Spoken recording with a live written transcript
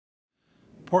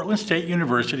Portland State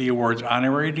University awards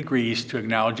honorary degrees to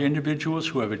acknowledge individuals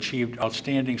who have achieved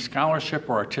outstanding scholarship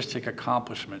or artistic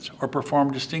accomplishments or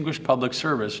performed distinguished public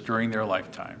service during their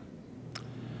lifetime.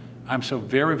 I'm so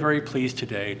very, very pleased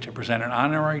today to present an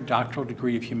honorary doctoral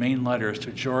degree of humane letters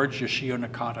to George Yoshio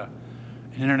Nakata,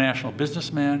 an international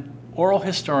businessman, oral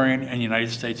historian, and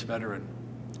United States veteran.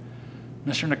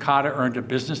 Mr. Nakata earned a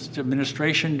business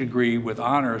administration degree with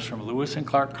honors from Lewis and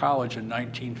Clark College in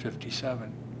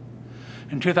 1957.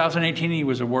 In 2018, he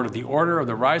was awarded the Order of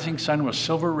the Rising Sun with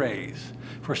Silver Rays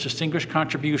for his distinguished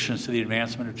contributions to the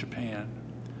advancement of Japan.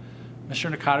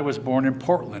 Mr. Nakata was born in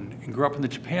Portland and grew up in the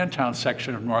Japantown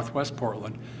section of Northwest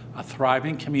Portland, a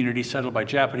thriving community settled by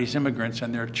Japanese immigrants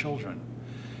and their children.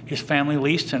 His family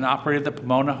leased and operated the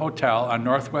Pomona Hotel on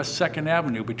Northwest 2nd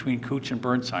Avenue between Cooch and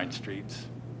Burnside Streets.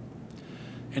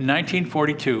 In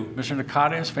 1942, Mr.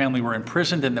 Nakata and his family were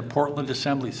imprisoned in the Portland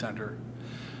Assembly Center.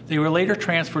 They were later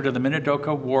transferred to the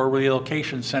Minidoka War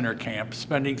Relocation Camp,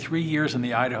 spending 3 years in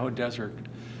the Idaho desert.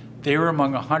 They were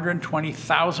among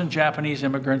 120,000 Japanese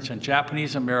immigrants and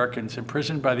Japanese Americans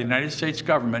imprisoned by the United States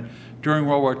government during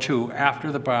World War II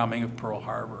after the bombing of Pearl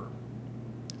Harbor.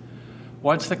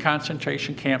 Once the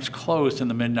concentration camps closed in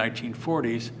the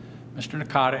mid-1940s, Mr.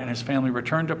 Nakata and his family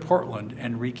returned to Portland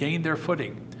and regained their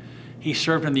footing. He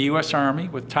served in the U.S. Army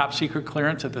with top-secret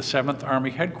clearance at the 7th Army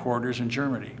headquarters in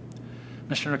Germany.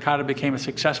 Mr. Nakata became a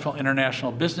successful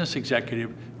international business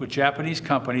executive with Japanese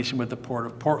companies and with the Port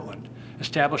of Portland,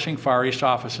 establishing Far East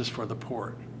offices for the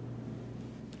port.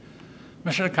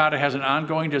 Mr. Nakata has an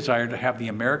ongoing desire to have the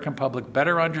American public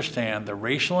better understand the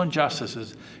racial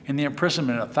injustices in the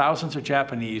imprisonment of thousands of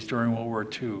Japanese during World War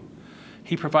II.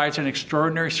 He provides an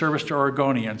extraordinary service to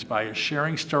Oregonians by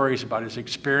sharing stories about his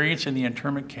experience in the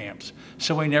internment camps,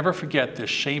 so we never forget this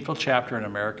shameful chapter in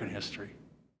American history.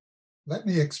 Let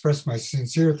me express my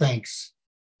sincere thanks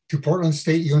to Portland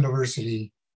State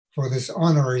University for this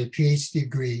honorary PhD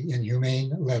degree in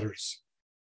humane letters.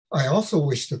 I also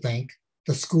wish to thank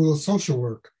the School of Social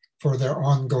Work for their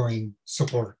ongoing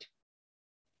support.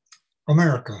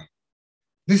 America,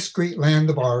 this great land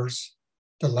of ours,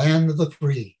 the land of the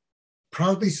free,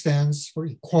 proudly stands for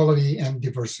equality and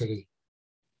diversity.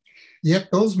 Yet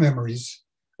those memories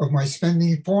of my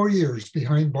spending 4 years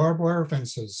behind barbed wire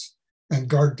fences and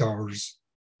guard towers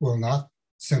will not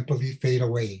simply fade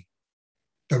away.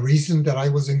 The reason that I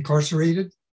was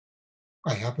incarcerated,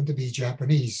 I happen to be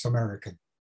Japanese American.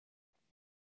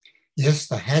 Yes,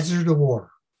 the hazard of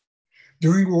war.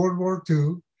 During World War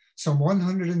II, some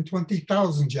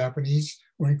 120,000 Japanese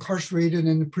were incarcerated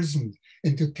and imprisoned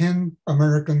into 10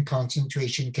 American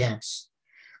concentration camps,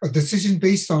 a decision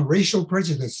based on racial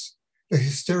prejudice, the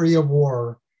hysteria of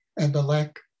war, and the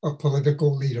lack of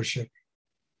political leadership.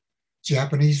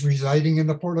 Japanese residing in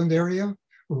the Portland area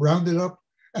were rounded up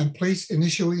and placed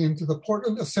initially into the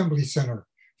Portland Assembly Center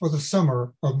for the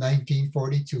summer of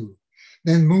 1942,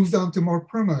 then moved on to more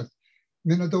permanent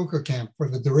Minidoka Camp for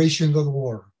the duration of the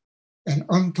war, an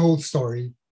untold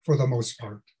story for the most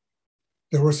part.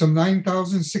 There were some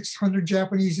 9,600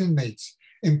 Japanese inmates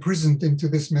imprisoned into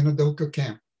this Minidoka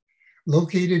Camp,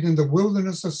 located in the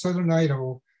wilderness of southern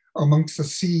Idaho amongst a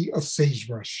sea of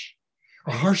sagebrush,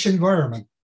 a harsh environment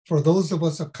for those of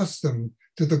us accustomed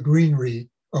to the greenery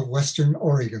of Western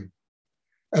Oregon.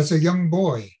 As a young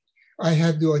boy, I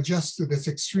had to adjust to this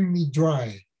extremely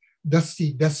dry,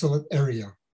 dusty, desolate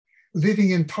area, living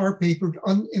in tar-papered,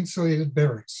 uninsulated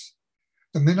barracks.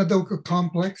 The Minidoka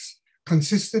complex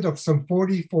consisted of some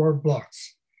 44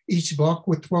 blocks, each block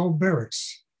with 12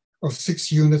 barracks of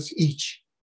 6 units each.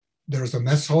 There's a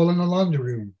mess hall and a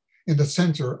laundry room in the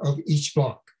center of each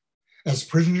block. As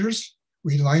prisoners,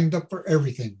 we lined up for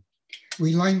everything.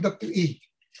 We lined up to eat.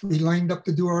 We lined up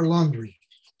to do our laundry.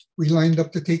 We lined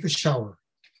up to take a shower.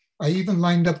 I even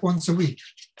lined up once a week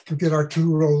to get our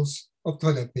 2 rolls of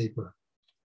toilet paper.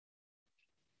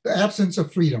 The absence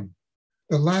of freedom,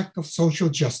 the lack of social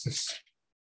justice,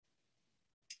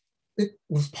 it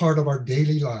was part of our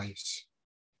daily lives.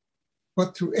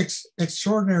 But through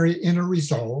extraordinary inner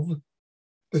resolve,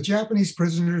 the Japanese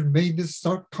prisoners made this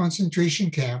concentration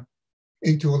camp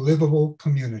into a livable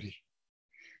community.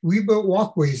 We built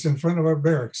walkways in front of our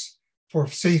barracks for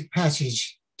safe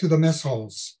passage to the mess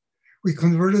halls. We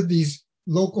converted these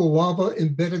local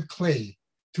lava-embedded clay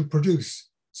to produce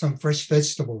some fresh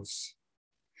vegetables.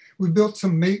 We built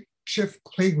some makeshift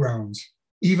playgrounds,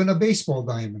 even a baseball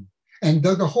diamond, and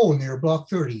dug a hole near Block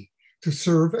 30 to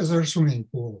serve as our swimming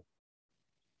pool.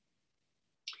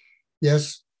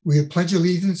 Yes, we had pledged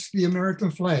allegiance to the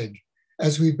American flag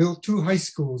as we built 2 high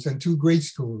schools and 2 grade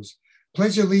schools,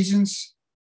 pledge allegiance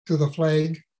to the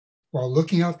flag while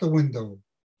looking out the window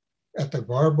at the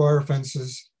barbed wire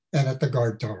fences, and at the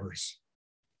guard towers.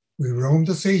 We roamed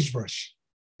the sagebrush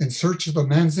in search of the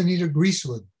manzanita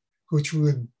greasewood, which we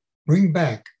would bring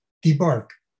back, debark,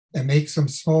 and make some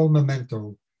small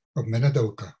memento of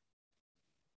Minidoka.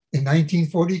 In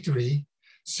 1943,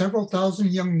 several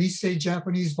thousand young Nisei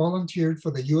Japanese volunteered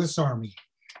for the U.S. Army.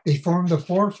 They formed the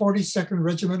 442nd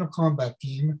Regimental Combat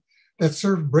Team that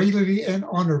served bravely and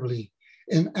honorably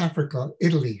in Africa,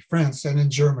 Italy, France, and in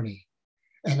Germany.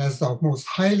 And as the most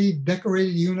highly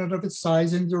decorated unit of its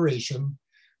size and duration,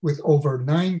 with over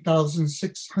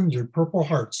 9,600 Purple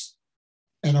Hearts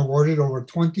and awarded over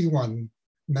 21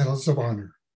 Medals of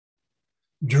Honor.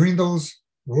 During those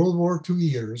World War II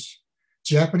years,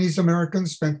 Japanese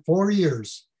Americans spent 4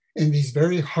 years in these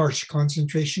very harsh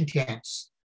concentration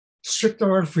camps, stripped of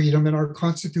our freedom and our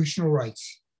constitutional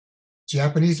rights.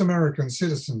 Japanese American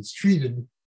citizens treated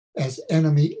as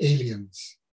enemy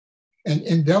aliens. An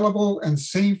indelible and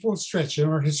shameful stretch in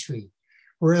our history,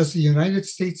 whereas the United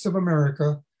States of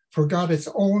America forgot its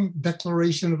own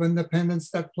Declaration of Independence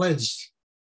that pledged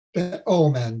that all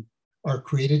men are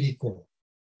created equal.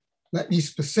 Let me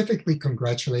specifically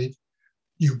congratulate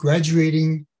you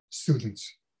graduating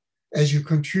students as you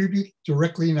contribute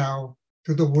directly now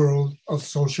to the world of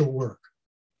social work.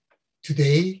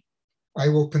 Today, I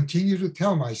will continue to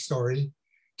tell my story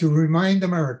to remind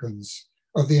Americans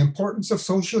of the importance of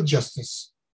social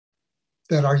justice,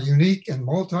 that our unique and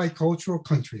multicultural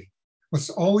country must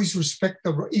always respect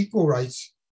the equal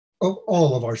rights of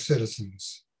all of our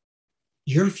citizens.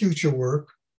 Your future work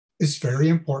is very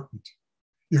important.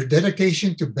 Your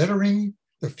dedication to bettering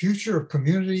the future of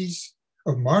communities,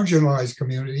 of marginalized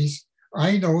communities,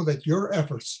 I know that your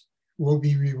efforts will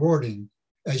be rewarding,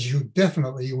 as you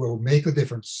definitely will make a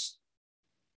difference.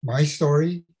 My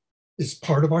story is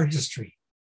part of our history,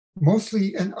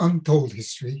 mostly an untold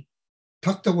history,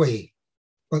 tucked away,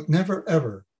 but never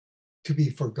ever to be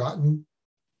forgotten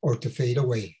or to fade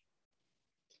away.